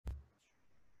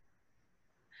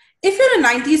If you're a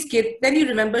 90s kid, then you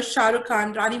remember Shah Rukh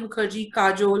Khan, Rani Mukherjee,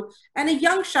 Kajol, and a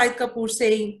young Shahid Kapoor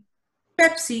saying,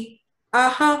 Pepsi,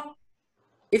 aha.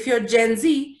 If you're Gen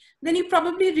Z, then you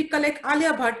probably recollect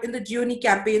Alia Bhatt in the Gioni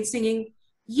campaign singing,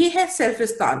 Ye hai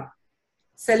Selfistan.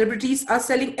 Celebrities are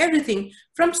selling everything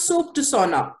from soap to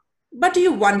sauna. But do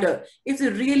you wonder if they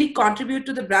really contribute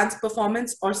to the brand's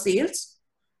performance or sales?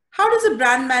 How does a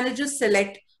brand manager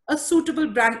select a suitable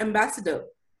brand ambassador?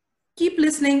 Keep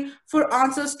listening for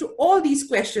answers to all these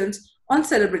questions on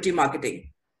celebrity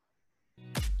marketing.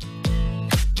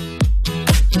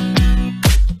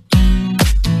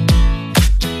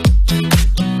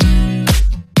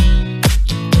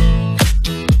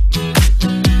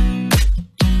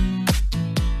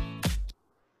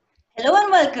 Hello and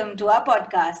welcome to our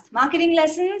podcast, Marketing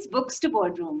Lessons, Books to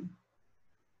Boardroom.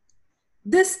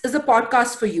 This is a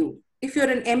podcast for you if you're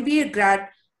an MBA grad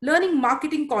learning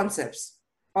marketing concepts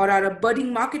or are a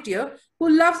budding marketeer who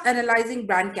loves analyzing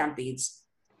brand campaigns.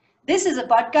 This is a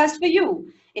podcast for you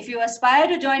if you aspire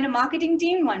to join a marketing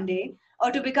team one day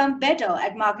or to become better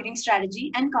at marketing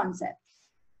strategy and concepts.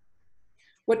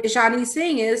 What Ishani is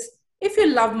saying is if you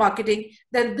love marketing,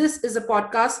 then this is a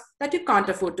podcast that you can't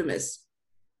afford to miss.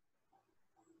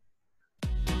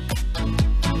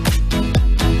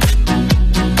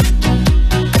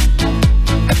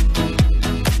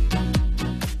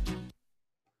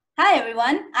 Hi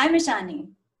everyone, I'm Ishani.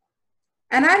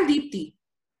 And I'm Deepthi.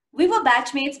 We were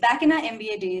batchmates back in our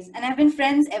MBA days and have been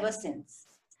friends ever since.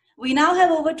 We now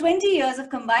have over 20 years of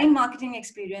combined marketing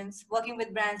experience working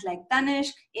with brands like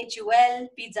Tanishq, HUL,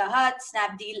 Pizza Hut,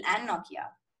 Snapdeal, and Nokia.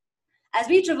 As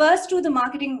we traversed through the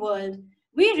marketing world,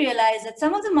 we realized that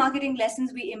some of the marketing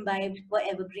lessons we imbibed were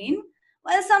evergreen,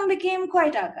 while some became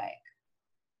quite archaic.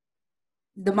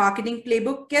 The marketing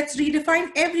playbook gets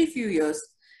redefined every few years,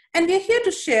 and we're here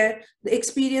to share the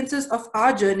experiences of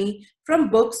our journey from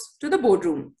books to the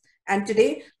boardroom. And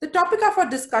today, the topic of our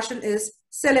discussion is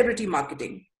celebrity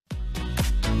marketing.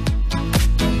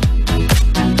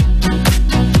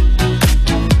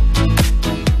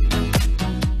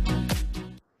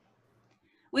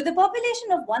 With a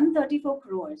population of 134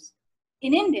 crores,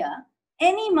 in India,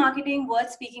 any marketing worth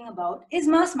speaking about is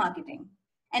mass marketing.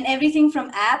 And everything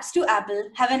from apps to Apple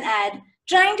have an ad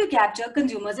trying to capture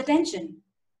consumers' attention.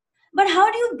 But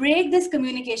how do you break this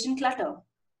communication clutter?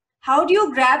 How do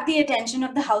you grab the attention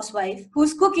of the housewife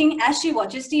who's cooking as she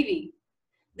watches TV?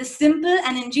 The simple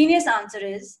and ingenious answer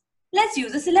is, let's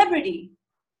use a celebrity.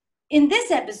 In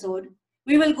this episode,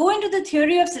 we will go into the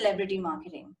theory of celebrity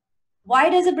marketing. Why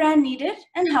does a brand need it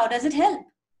and how does it help?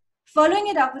 Following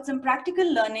it up with some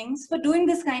practical learnings for doing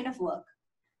this kind of work,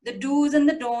 the do's and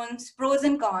the don'ts, pros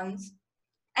and cons,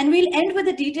 and we'll end with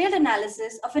a detailed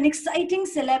analysis of an exciting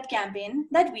celeb campaign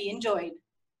that we enjoyed.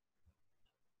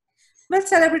 Well,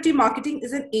 celebrity marketing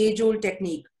is an age-old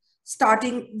technique,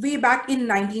 starting way back in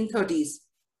 1930s.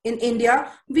 In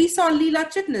India, we saw Leela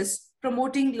Chitnis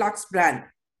promoting Lux brand.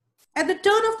 At the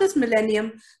turn of this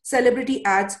millennium, celebrity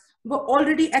ads were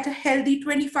already at a healthy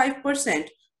 25%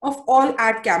 of all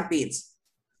ad campaigns.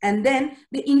 And then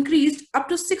they increased up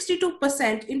to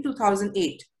 62% in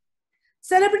 2008.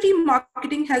 Celebrity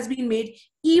marketing has been made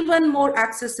even more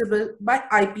accessible by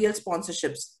IPL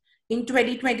sponsorships. In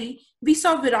 2020, we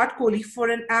saw Virat Kohli for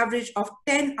an average of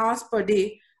 10 hours per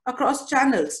day across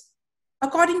channels,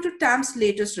 according to TAM's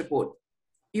latest report.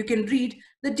 You can read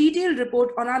the detailed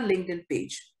report on our LinkedIn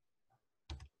page.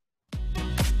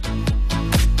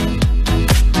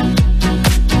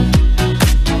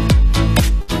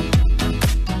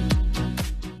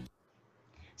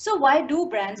 So why do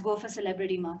brands go for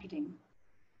celebrity marketing?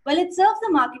 Well, it serves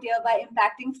the marketer by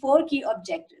impacting four key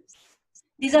objectives.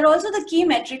 These are also the key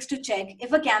metrics to check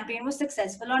if a campaign was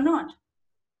successful or not.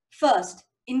 First,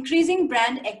 increasing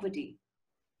brand equity.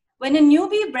 When a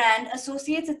newbie brand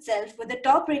associates itself with a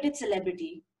top-rated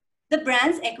celebrity, the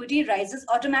brand's equity rises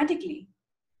automatically.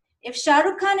 If Shah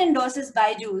Rukh Khan endorses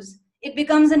Byju's, it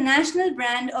becomes a national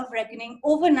brand of reckoning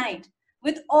overnight,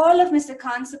 with all of Mr.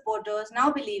 Khan's supporters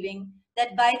now believing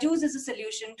that Byju's is a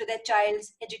solution to their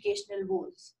child's educational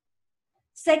woes.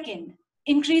 Second,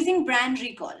 increasing brand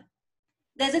recall.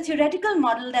 There's a theoretical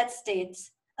model that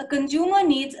states a consumer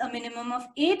needs a minimum of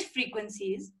 8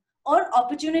 frequencies or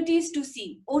opportunities to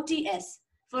see, OTS,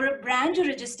 for a brand to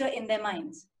register in their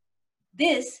minds.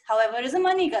 This, however, is a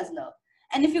money guzzler.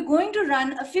 And if you're going to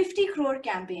run a 50 crore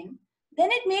campaign, then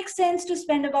it makes sense to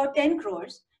spend about 10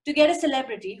 crores to get a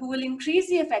celebrity who will increase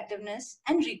the effectiveness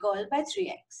and recall by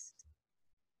 3x.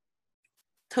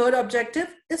 Third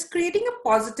objective is creating a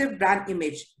positive brand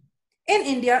image. In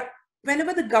India,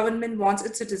 whenever the government wants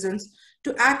its citizens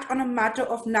to act on a matter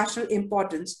of national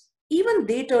importance, even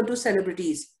they turn to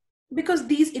celebrities. because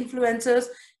these influencers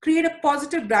create a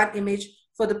positive brand image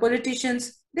for the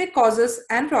politicians, their causes,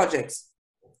 and projects.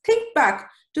 Think back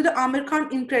to the Amir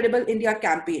Khan Incredible India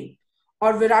campaign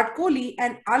or Virat Kohli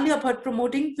and Alia Bhatt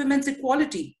promoting women's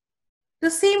equality. The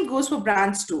same goes for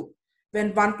brands too.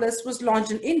 When OnePlus was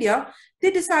launched in India,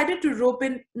 they decided to rope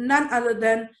in none other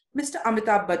than Mr.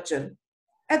 Amitabh Bachchan.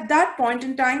 At that point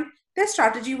in time, their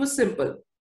strategy was simple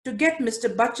to get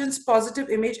Mr. Bachchan's positive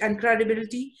image and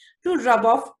credibility to rub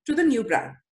off to the new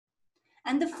brand.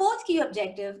 And the fourth key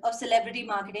objective of celebrity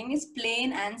marketing is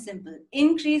plain and simple: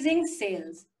 increasing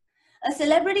sales. A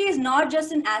celebrity is not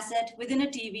just an asset within a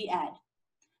TV ad.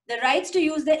 The rights to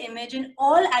use their image in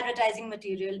all advertising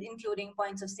material, including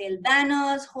points of sale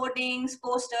banners, hoardings,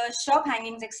 posters, shop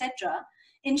hangings, etc.,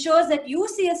 ensures that you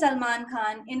see a Salman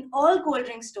Khan in all cold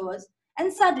drink stores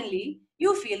and suddenly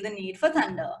you feel the need for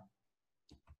thunder.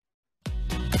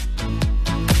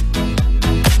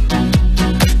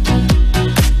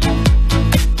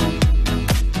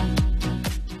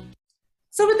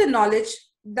 So, with the knowledge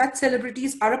that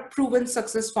celebrities are a proven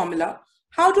success formula,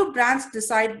 how do brands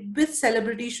decide which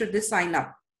celebrity should they sign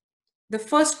up? The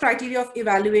first criteria of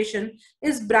evaluation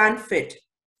is brand fit.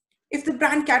 If the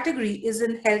brand category is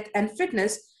in health and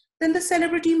fitness, then the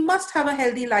celebrity must have a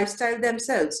healthy lifestyle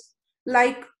themselves,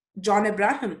 like John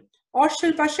Abraham or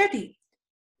Shilpa Shetty,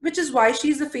 which is why she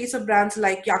is the face of brands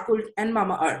like Yakult and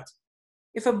Mama Earth.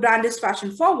 If a brand is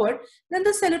fashion forward, then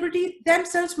the celebrity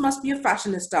themselves must be a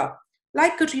fashionista,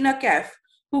 like Katrina Kaif,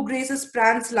 who graces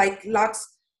brands like Lux,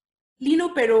 Lino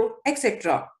Perro,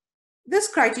 etc. This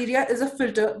criteria is a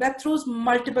filter that throws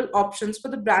multiple options for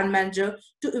the brand manager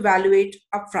to evaluate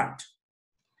upfront.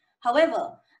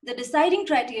 However, the deciding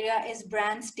criteria is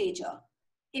brand stature.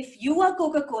 If you are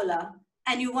Coca-Cola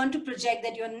and you want to project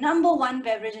that you're number one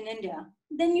beverage in India,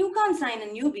 then you can't sign a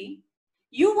newbie.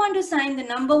 You want to sign the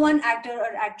number one actor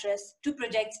or actress to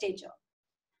project stature.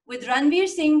 With Ranveer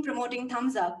Singh promoting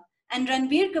Thumbs Up and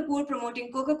Ranbir Kapoor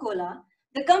promoting Coca-Cola,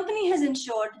 the company has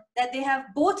ensured that they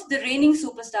have both the reigning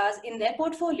superstars in their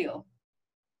portfolio.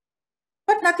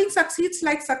 But nothing succeeds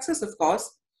like success, of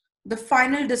course. The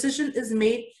final decision is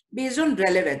made based on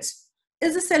relevance.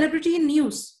 Is the celebrity in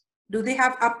news? Do they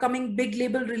have upcoming big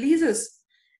label releases?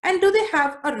 And do they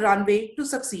have a runway to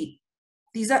succeed?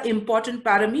 These are important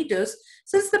parameters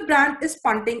since the brand is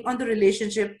punting on the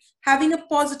relationship having a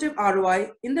positive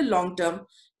ROI in the long term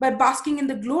by basking in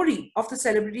the glory of the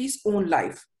celebrity's own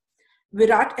life.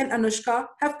 Virat and Anushka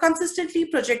have consistently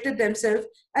projected themselves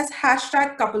as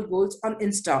hashtag couple goals on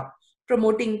Insta,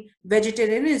 promoting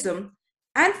vegetarianism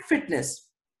and fitness,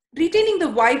 retaining the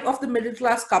vibe of the middle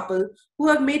class couple who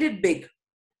have made it big.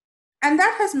 And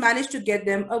that has managed to get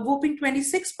them a whopping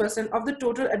 26% of the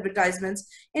total advertisements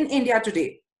in India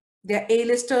today. They're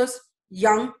A-listers,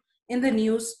 young, in the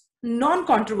news,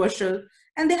 non-controversial,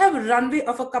 and they have a runway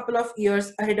of a couple of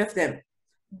years ahead of them.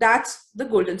 That's the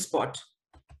golden spot.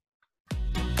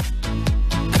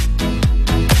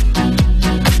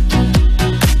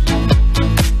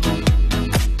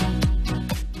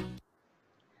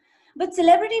 But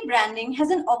celebrity branding has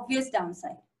an obvious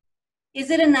downside. Is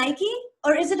it a Nike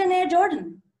or is it an Air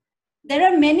Jordan? There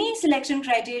are many selection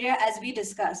criteria as we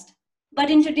discussed, but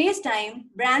in today's time,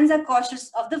 brands are cautious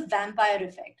of the vampire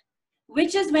effect,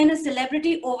 which is when a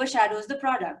celebrity overshadows the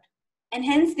product. And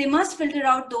hence, they must filter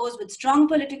out those with strong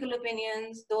political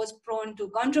opinions, those prone to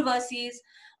controversies,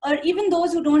 or even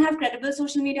those who don't have credible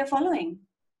social media following.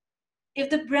 If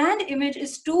the brand image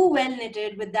is too well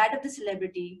knitted with that of the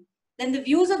celebrity, then the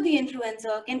views of the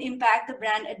influencer can impact the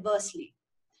brand adversely.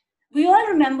 We all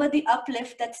remember the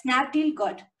uplift that Snapdeal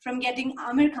got from getting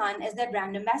Amir Khan as their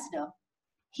brand ambassador.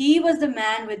 He was the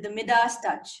man with the Midas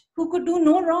touch who could do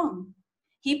no wrong.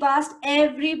 He passed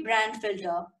every brand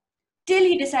filter till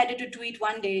he decided to tweet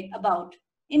one day about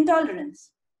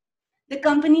intolerance. The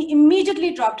company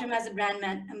immediately dropped him as a brand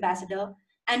ambassador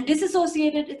and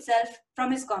disassociated itself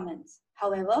from his comments.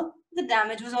 However, the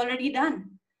damage was already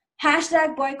done.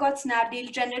 Hashtag boycott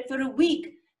Snapdeal trended for a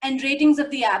week and ratings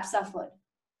of the app suffered.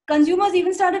 Consumers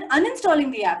even started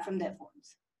uninstalling the app from their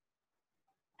phones.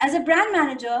 As a brand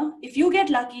manager, if you get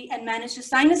lucky and manage to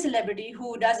sign a celebrity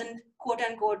who doesn't quote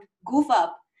unquote goof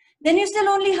up, then you're still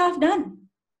only half done.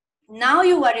 Now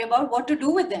you worry about what to do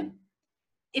with them.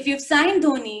 If you've signed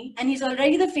Dhoni and he's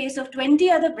already the face of 20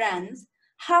 other brands,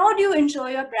 how do you ensure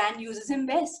your brand uses him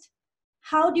best?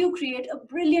 How do you create a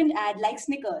brilliant ad like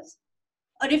Snickers?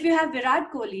 Or if you have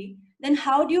Virat Kohli, then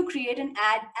how do you create an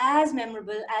ad as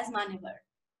memorable as Manyavar?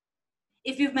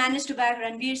 If you've managed to bag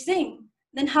Ranveer Singh,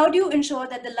 then how do you ensure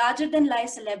that the larger-than-life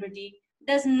celebrity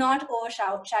does not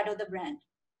overshadow the brand?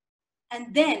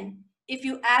 And then, if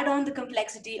you add on the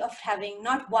complexity of having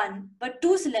not one, but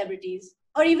two celebrities,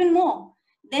 or even more,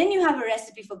 then you have a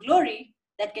recipe for glory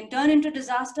that can turn into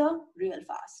disaster real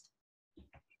fast.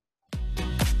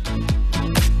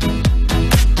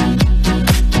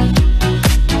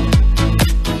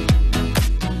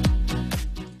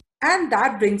 And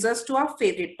that brings us to our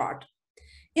favorite part.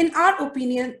 In our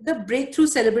opinion, the breakthrough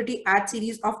celebrity ad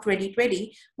series of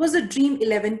 2020 was the Dream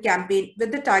 11 campaign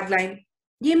with the tagline,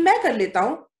 "ये मैं कर लेता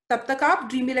हूँ, तब तक आप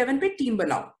Dream 11 पे team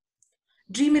बनाओ."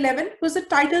 Dream 11 was the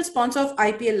title sponsor of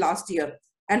IPL last year,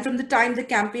 and from the time the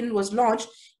campaign was launched,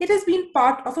 it has been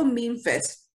part of a meme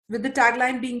fest, with the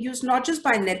tagline being used not just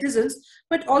by netizens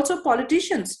but also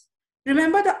politicians.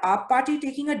 Remember the AAP party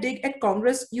taking a dig at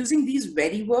Congress using these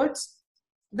very words?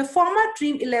 The format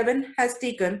Dream 11 has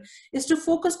taken is to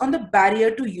focus on the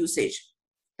barrier to usage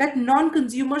that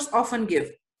non-consumers often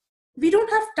give. We don't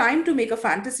have time to make a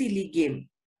fantasy league game.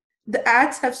 The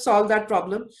ads have solved that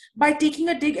problem by taking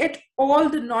a dig at all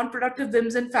the non-productive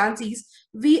whims and fancies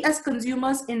we as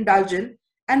consumers indulge in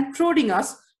and prodding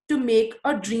us to make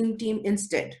a dream team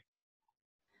instead.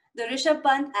 The Rishabh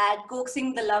Pant ad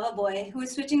coaxing the lover boy who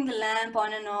is switching the lamp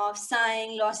on and off,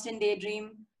 sighing, lost in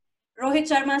daydream. Rohit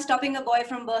Sharma stopping a boy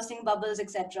from bursting bubbles,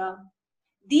 etc.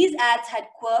 These ads had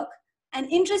quirk, an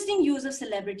interesting use of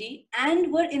celebrity,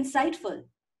 and were insightful.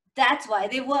 That's why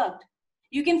they worked.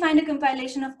 You can find a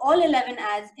compilation of all 11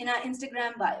 ads in our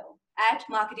Instagram bio at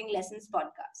Marketing Lessons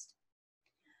Podcast.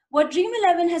 What Dream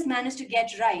 11 has managed to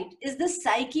get right is the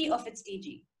psyche of its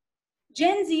TG.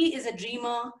 Gen Z is a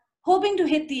dreamer, hoping to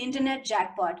hit the internet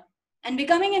jackpot, and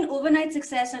becoming an overnight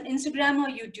success on Instagram or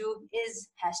YouTube is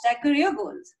 #career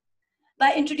goals.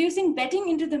 By introducing betting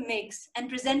into the mix and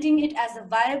presenting it as a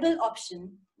viable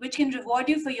option, which can reward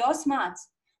you for your smarts,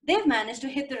 they've managed to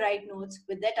hit the right notes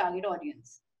with their target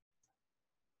audience.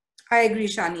 I agree,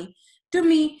 Shani. To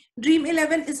me, Dream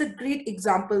 11 is a great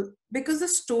example because the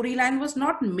storyline was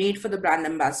not made for the brand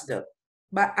ambassador.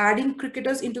 By adding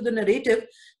cricketers into the narrative,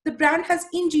 the brand has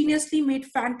ingeniously made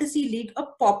Fantasy League a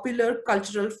popular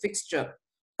cultural fixture,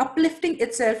 uplifting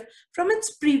itself from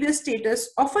its previous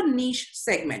status of a niche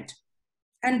segment.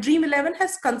 And Dream 11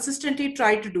 has consistently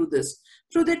tried to do this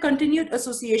through their continued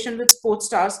association with sports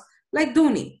stars like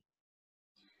Dhoni.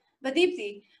 But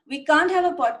Deepthi, we can't have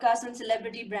a podcast on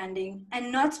celebrity branding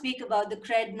and not speak about the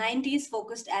Cred 90s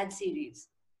focused ad series.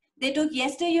 They took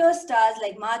yesteryear stars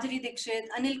like Madhuri Dixit,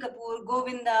 Anil Kapoor,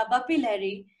 Govinda, Bappi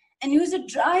Lahiri, and used a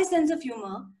dry sense of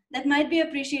humor that might be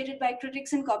appreciated by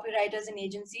critics and copywriters in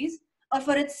agencies, or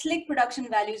for its slick production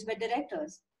values by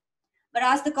directors. But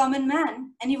ask the common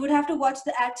man, and he would have to watch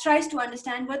the ad thrice to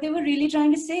understand what they were really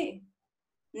trying to say.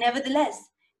 Nevertheless,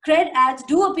 Cred ads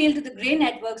do appeal to the grey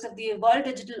networks of the evolved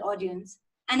digital audience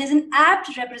and is an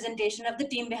apt representation of the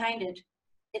team behind it.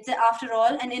 It's, after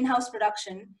all, an in-house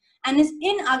production and is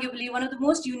inarguably one of the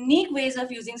most unique ways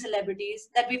of using celebrities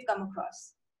that we've come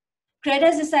across. Cred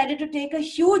has decided to take a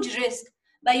huge risk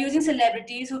by using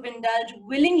celebrities who've indulged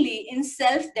willingly in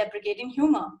self-deprecating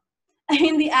humor. I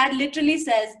mean, the ad literally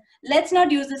says, let's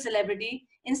not use the celebrity.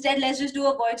 Instead, let's just do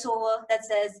a voiceover that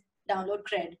says, download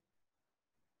Cred.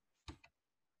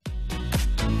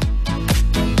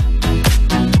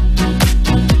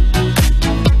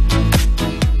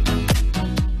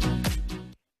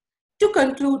 To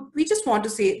conclude, we just want to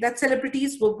say that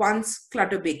celebrities were once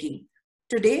clutter baking.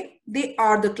 Today, they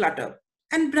are the clutter.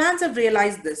 And brands have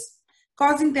realized this,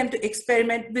 causing them to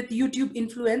experiment with YouTube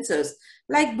influencers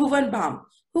like Bhuvan Bam,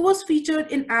 who was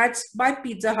featured in ads by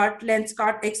Pizza Hut,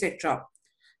 Lenskart, etc.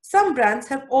 Some brands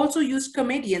have also used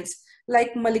comedians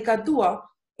like Malika Dua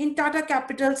in Tata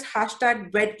Capital's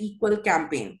 #WedEqual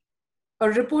campaign. A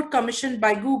report commissioned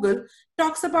by Google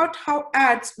talks about how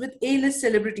ads with A-list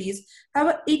celebrities have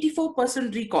an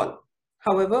 84% recall.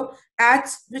 However,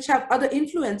 ads which have other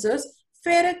influencers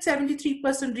fare at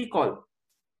 73% recall.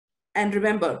 And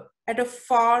remember, at a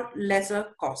far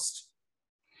lesser cost.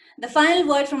 The final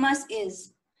word from us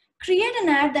is, create an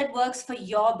ad that works for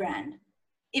your brand.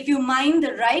 If you mine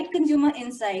the right consumer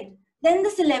insight, then the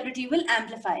celebrity will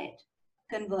amplify it.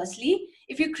 Conversely,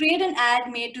 if you create an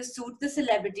ad made to suit the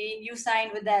celebrity you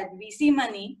signed with that VC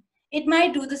money, it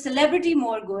might do the celebrity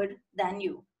more good than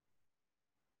you.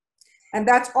 And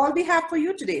that's all we have for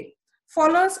you today.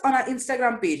 Follow us on our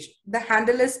Instagram page. The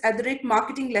handle is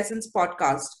 @Marketing Lessons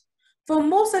Podcast. For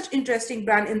more such interesting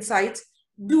brand insights,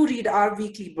 do read our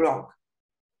weekly blog.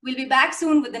 We'll be back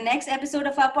soon with the next episode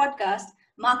of our podcast,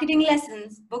 Marketing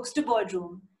Lessons, Books to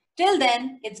Boardroom. Till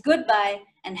then, it's goodbye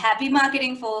and happy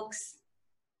marketing, folks.